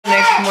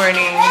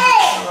morning.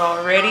 We're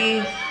all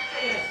ready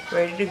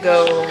to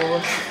go.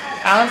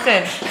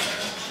 Allison.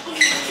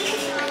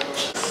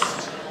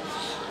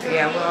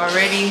 Yeah, we're all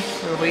ready.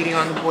 We're waiting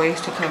on the boys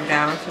to come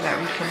down so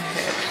that we can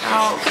head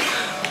out.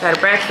 Got a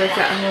breakfast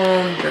at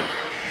home. The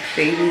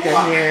babies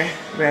are here,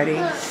 ready.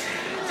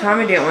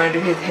 Tommy didn't want to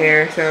do his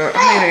hair, so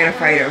I'm not even gonna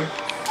fight him.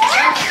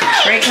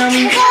 Right,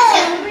 Tommy?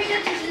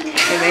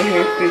 And then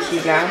here's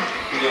Priscilla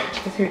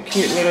with her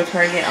cute little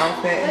Target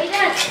outfit.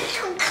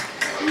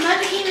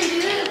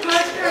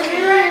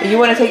 You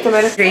want to take them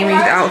at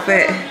Jamie's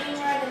outfit?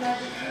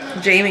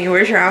 Jamie,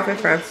 where's your outfit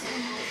from?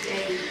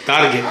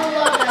 Target.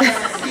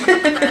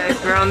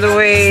 We're on the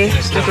way.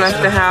 Just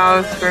left the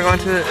house. We're going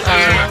to,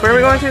 where are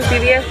we going to?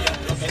 CVS?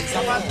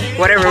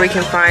 Whatever we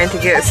can find to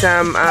get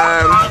some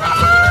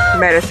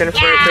medicine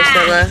for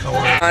Priscilla. A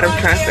lot of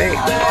traffic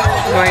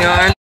going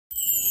on.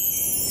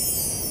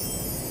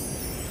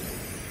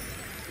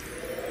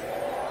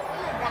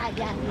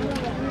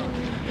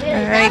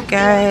 Alright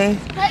guys,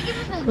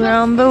 we're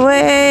on the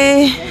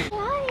way.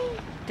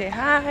 Say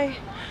hi.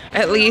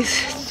 At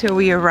least till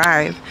we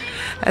arrive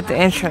at the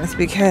entrance,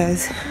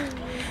 because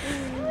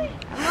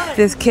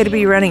this kid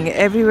be running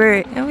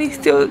everywhere and we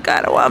still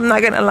gotta, well, I'm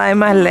not gonna lie,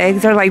 my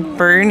legs are like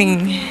burning.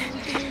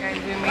 Guys,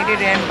 we made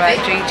it in, but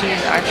JT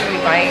is actually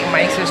buying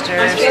my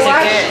sister's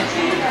ticket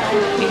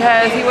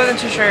because he wasn't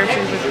too sure if she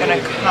was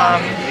gonna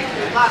come.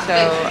 So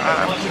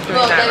he's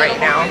doing that right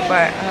now,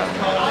 but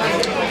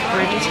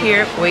we're just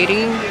here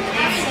waiting.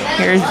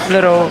 Here's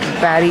little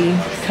baddie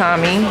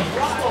Tommy.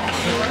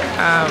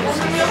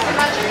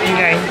 You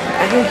guys,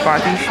 I just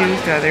bought these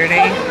shoes the other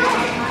day,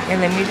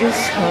 and let me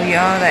just show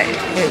y'all that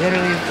it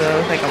literally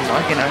feels like I'm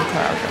walking on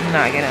clouds. I'm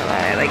not gonna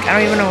lie, like I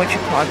don't even know what you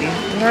call these.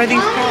 What are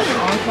these called?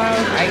 On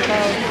clouds?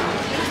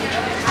 iClouds?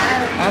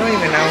 I don't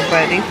even know,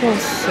 but they feel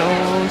so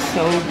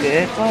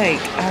good. Like,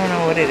 I don't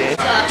know what it is.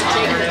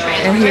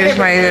 And here's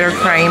my little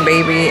crying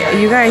baby.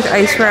 You guys,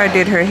 I swear I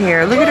did her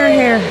hair. Look at her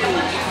hair.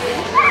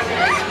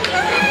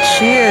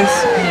 She is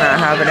not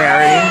having it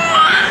already.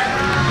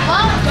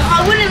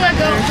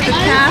 There's the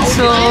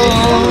castle.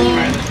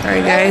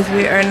 Alright guys,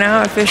 we are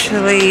now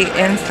officially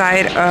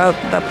inside of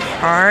the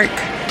park.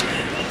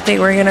 I think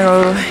we're gonna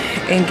go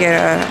and get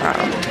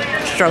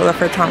a stroller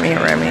for Tommy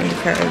and Remy,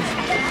 because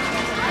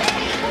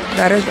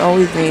that is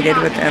always needed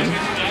with them.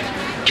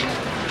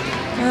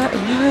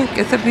 Look,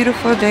 it's a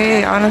beautiful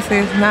day. Honestly,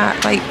 it's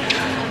not like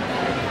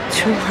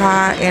too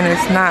hot and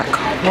it's not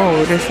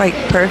cold. It's like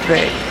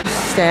perfect.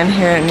 Stand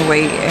here and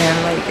wait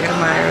and like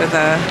admire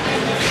the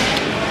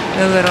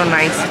little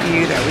nice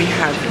view that we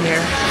have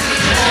here.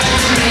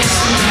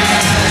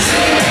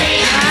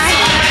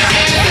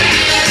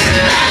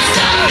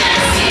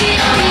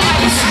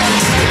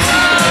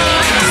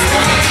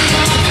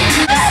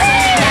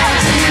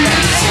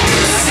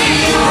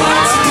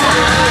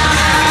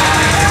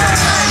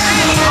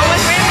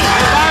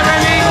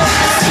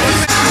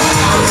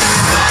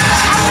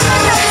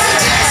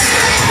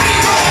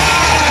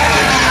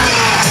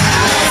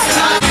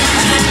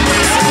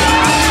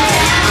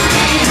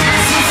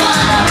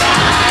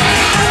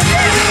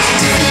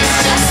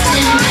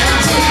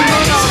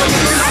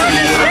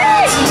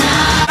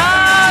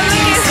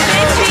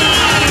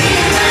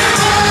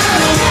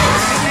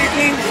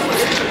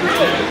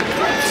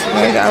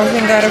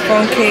 Allison got a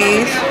phone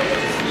case.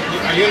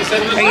 Are you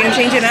gonna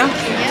change it now?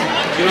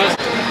 Yeah.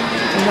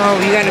 No,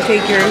 you gotta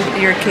take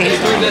your case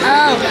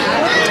off. Oh.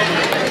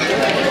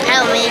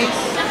 Help me.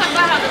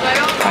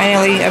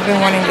 Finally, I've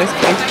been wanting this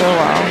case for a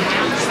while.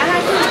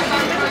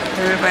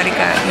 Everybody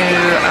got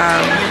new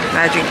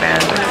magic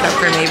bands except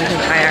for me,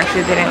 because I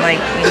actually didn't like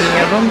any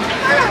of them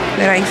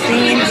that I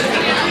seen.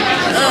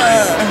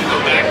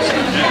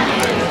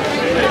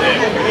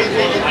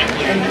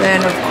 And then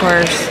of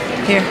course,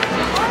 here.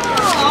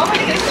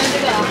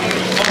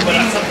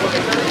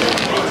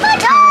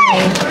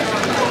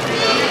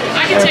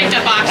 I can take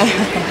that box.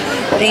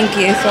 Thank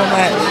you so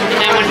much.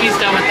 And when he's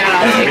done with that,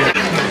 I'll take it.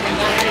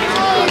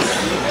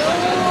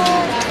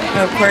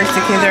 Of course,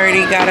 the kids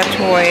already got a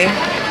toy.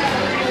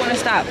 You want to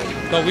stop?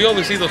 No, we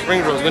always see those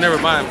spring rolls. We never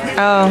buy them.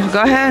 Oh,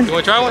 go ahead. You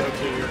want to try one?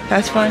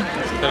 That's fine.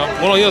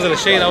 One of yours in the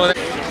shade over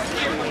there.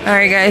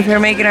 Alright guys, we're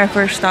making our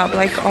first stop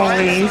like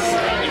always.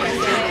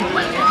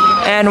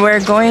 And we're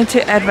going to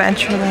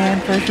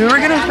Adventureland first. We were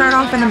going to start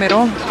off in the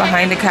middle,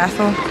 behind the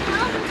castle.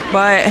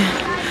 But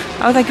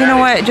I was like, you know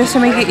what? Just to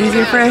make it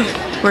easier for us,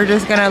 we're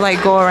just going to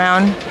like go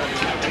around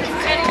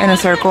in a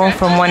circle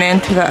from one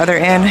end to the other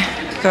end,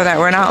 so that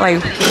we're not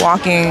like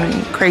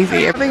walking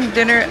crazy. We're having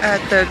dinner at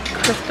the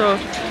Crystal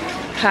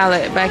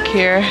Palette back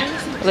here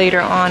later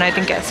on, I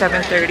think at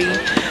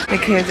 7:30. The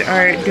kids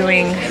are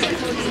doing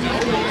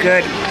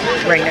good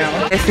right now.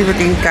 Let's see what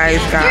these guys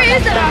got.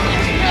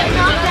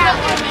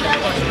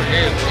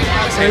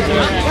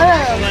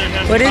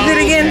 What is it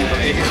again?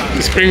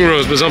 Spring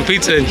rolls, but some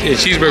pizza and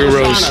cheeseburger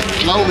rolls.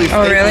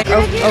 Oh really?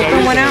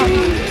 Open one out.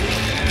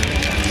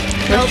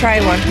 Let's try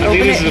one. I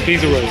think this is a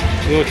pizza roll.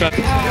 You want to try?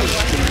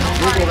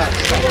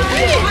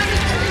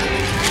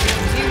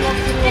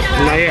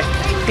 Not yet.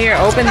 Here,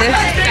 open this.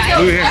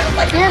 Over here.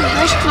 They have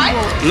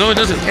vegetables. No, it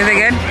doesn't. Is it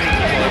good?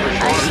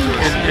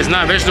 It's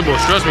not vegetables.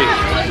 Trust me.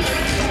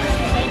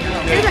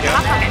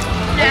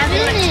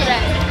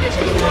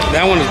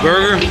 That one is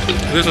burger.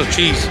 This one's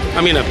cheese.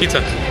 I mean, a pizza.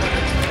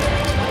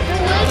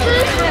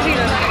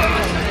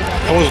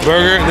 That one's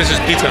burger. This is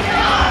pizza.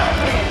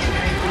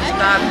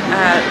 Stopped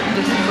at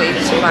this place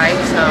to buy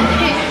some,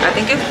 I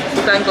think it's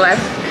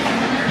sunglasses,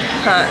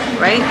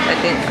 right?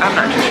 I'm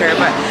not too sure,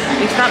 but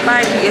we stopped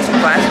by to get some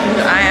glasses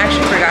because I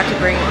actually forgot to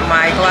bring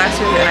my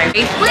glasses, and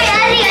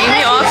Amy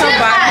also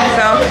bought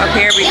herself a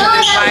pair because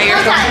it's buy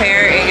yourself a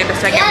pair and get the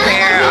second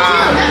pair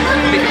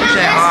 50%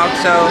 off,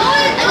 so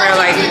we're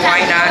like,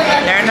 why not?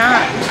 And they're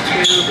not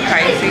too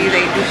pricey.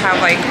 They do have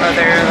like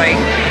other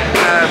like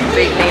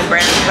big name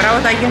brands, but I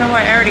was like, you know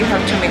what, I already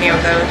have too many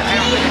of those. I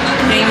don't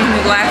need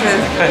new glasses.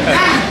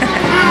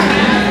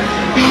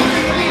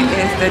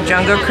 It's the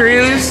Jungle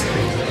Cruise,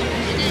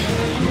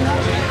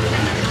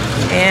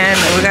 and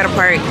we gotta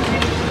park,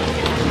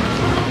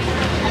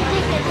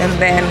 and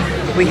then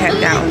we head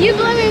down. You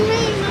blaming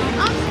me?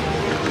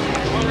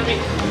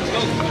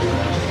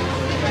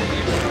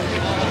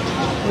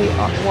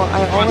 Well, I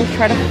always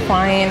try to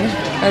find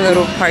a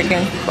little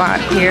parking spot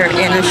here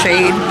in the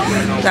shade.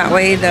 That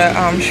way the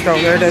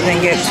stroller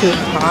doesn't get too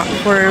hot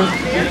for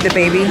the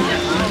baby.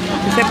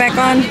 Sit back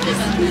on.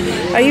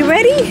 Are you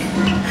ready?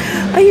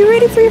 Are you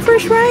ready for your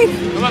first ride?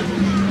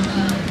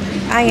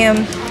 I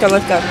am. So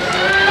let's go.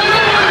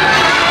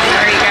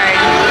 Sorry guys.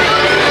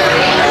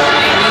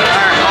 We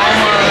are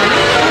almost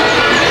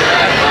at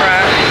the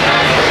front.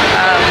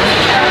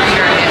 We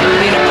are in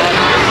Luna.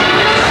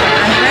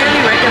 I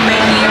highly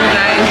recommend you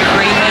guys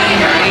bringing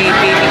a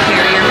baby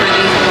carrier for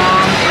these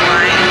long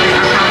lines. I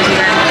promise you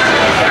guys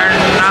are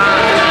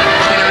not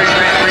gonna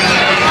regret bringing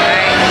it.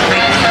 I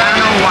don't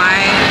know why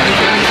it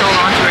took me so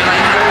long to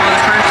realize that. Well, the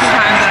first 2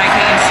 times that I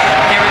came,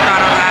 never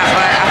thought of that,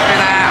 but after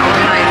that, I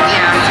was like,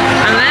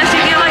 yeah. Unless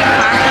you get like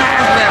fast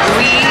pass, but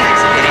we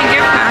didn't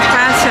get fast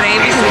pass today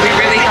because we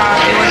really thought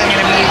it wasn't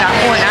gonna be that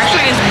full. And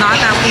actually, it's not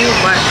that full,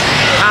 but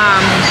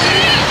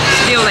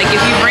still, like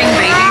if you bring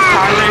babies,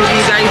 toddlers,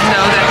 you guys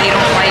know that they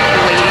don't like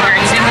waiting or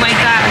anything like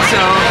that. So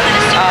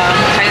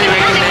highly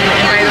recommend.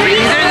 And by the way,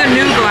 these are the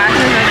new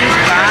glasses I just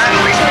got.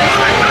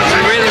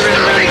 Really, really,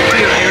 really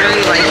cute. I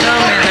really like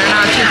them, and they're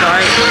not too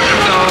dark,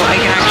 so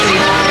I can actually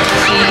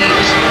see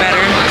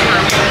better.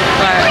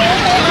 But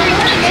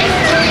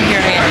here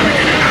I am.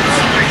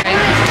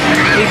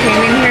 We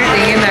came in here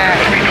thinking that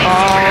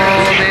all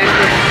this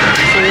was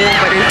cool,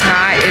 but it's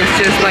not. It's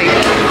just like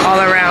all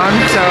around.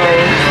 So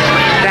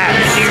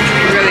that's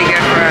really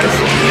good for us.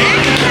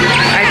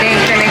 I think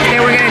the next thing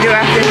we're gonna do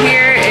after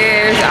here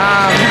is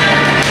I'm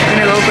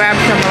gonna go grab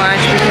some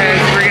lunch because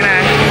we're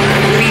gonna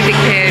feed the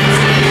kids.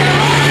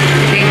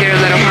 I think they're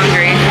a little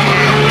hungry.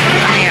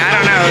 I mean, I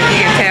don't know,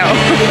 you can tell.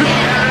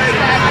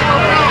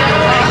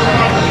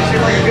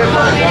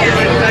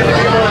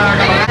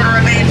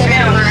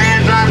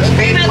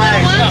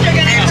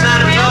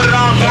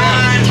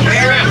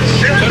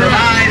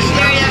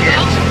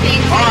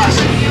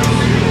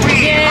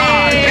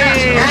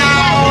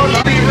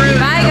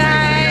 Bye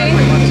guys.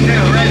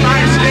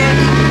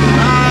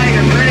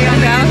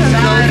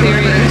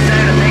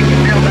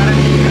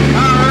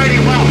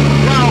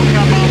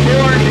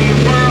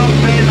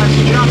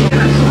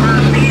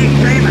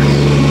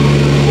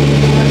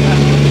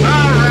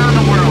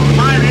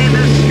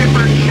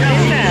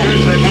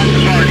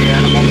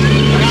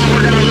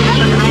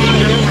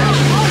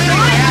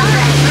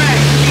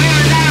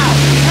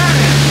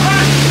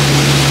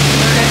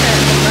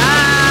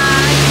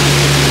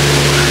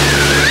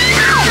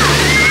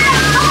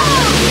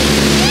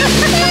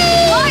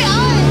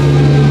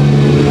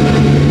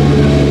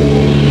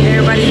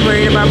 Everybody's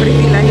worried about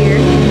Priscilla here.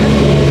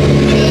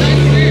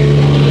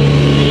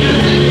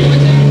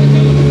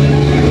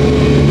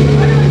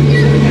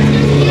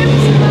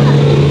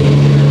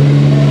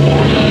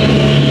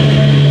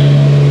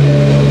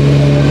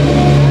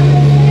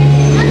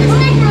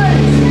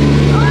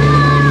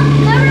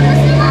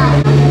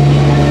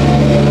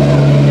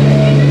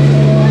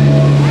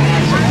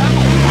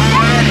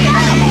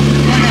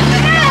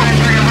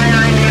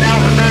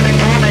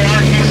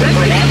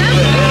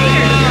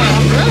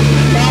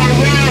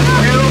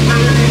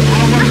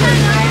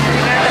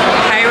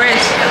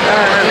 Pirates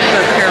of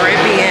the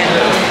Caribbean.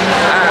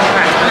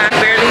 I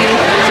barely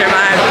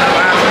survived the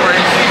last one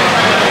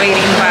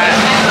waiting, but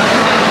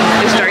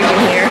it's dark in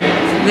here.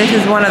 This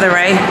is one of the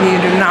rides you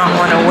do not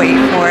want to wait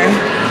for.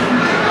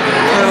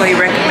 Totally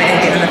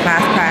recommend getting the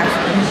fast pass.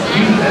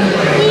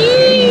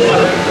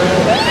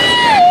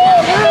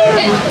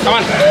 Come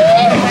on.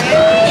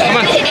 Come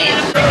on.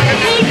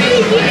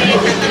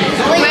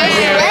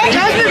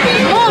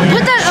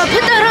 Put that up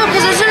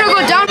because it's gonna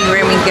go down.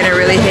 Remy's gonna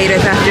really hate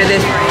us after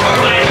this.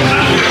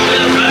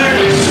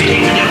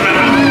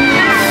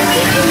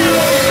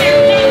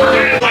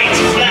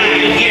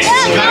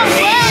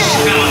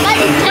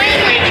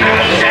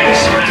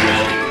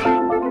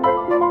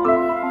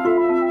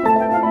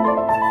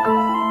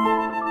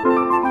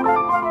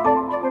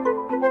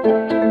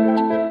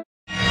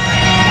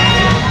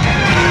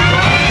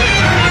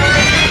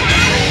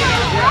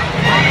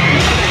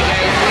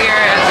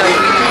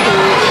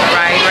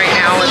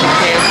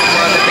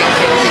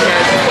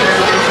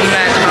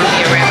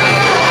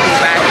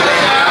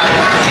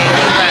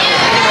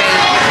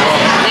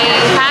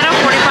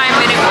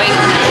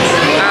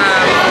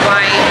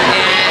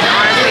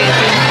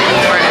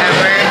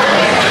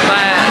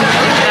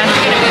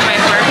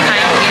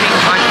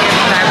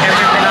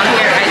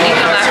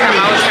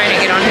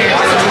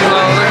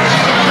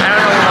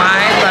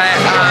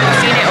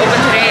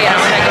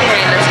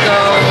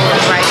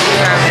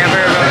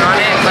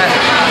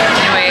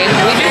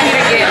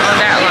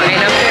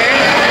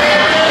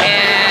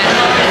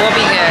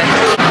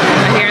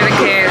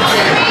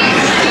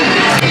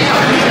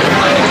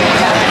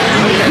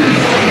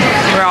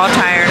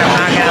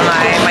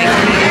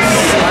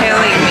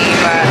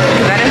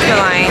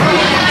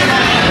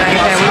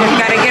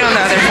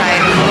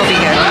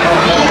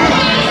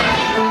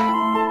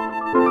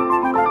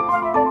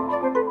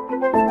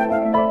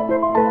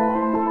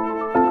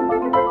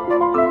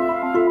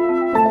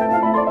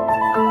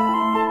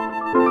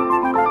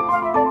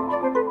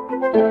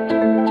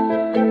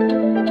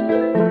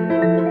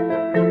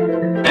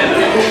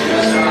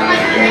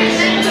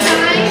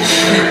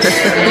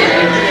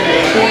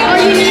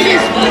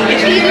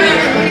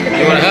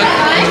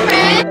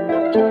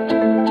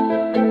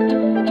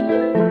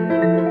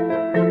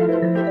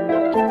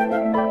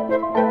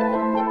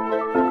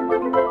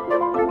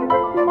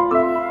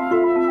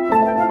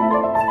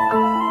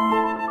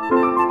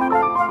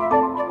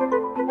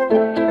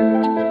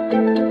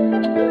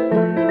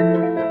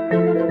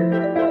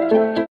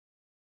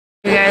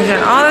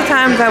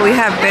 times that we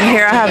have been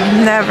here, I have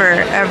never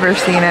ever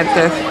seen it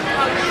this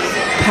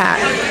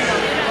packed.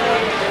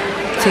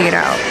 Check it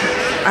out.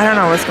 I don't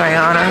know what's going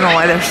on. I don't know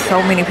why there's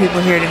so many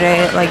people here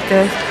today like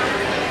this.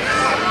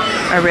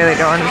 I really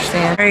don't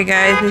understand. Alright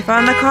guys, we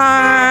found the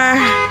car.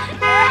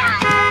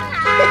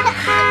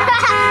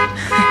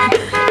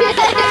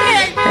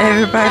 Hey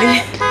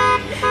everybody.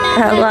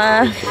 At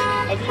last.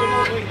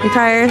 You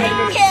tired?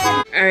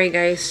 Alright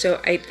guys, so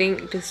I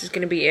think this is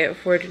gonna be it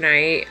for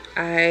tonight.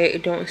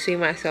 I don't see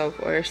myself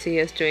or see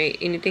us doing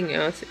anything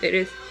else. It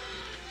is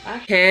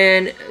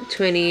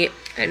 10:20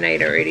 at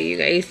night already, you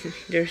guys.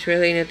 There's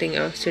really nothing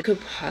else to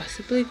could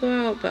possibly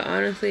go out, but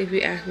honestly, if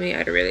you ask me,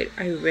 I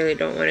really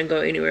don't want to go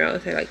anywhere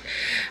else.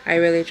 I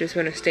really just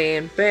want to stay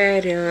in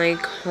bed and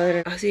like,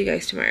 I'll see you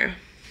guys tomorrow.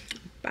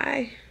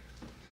 Bye.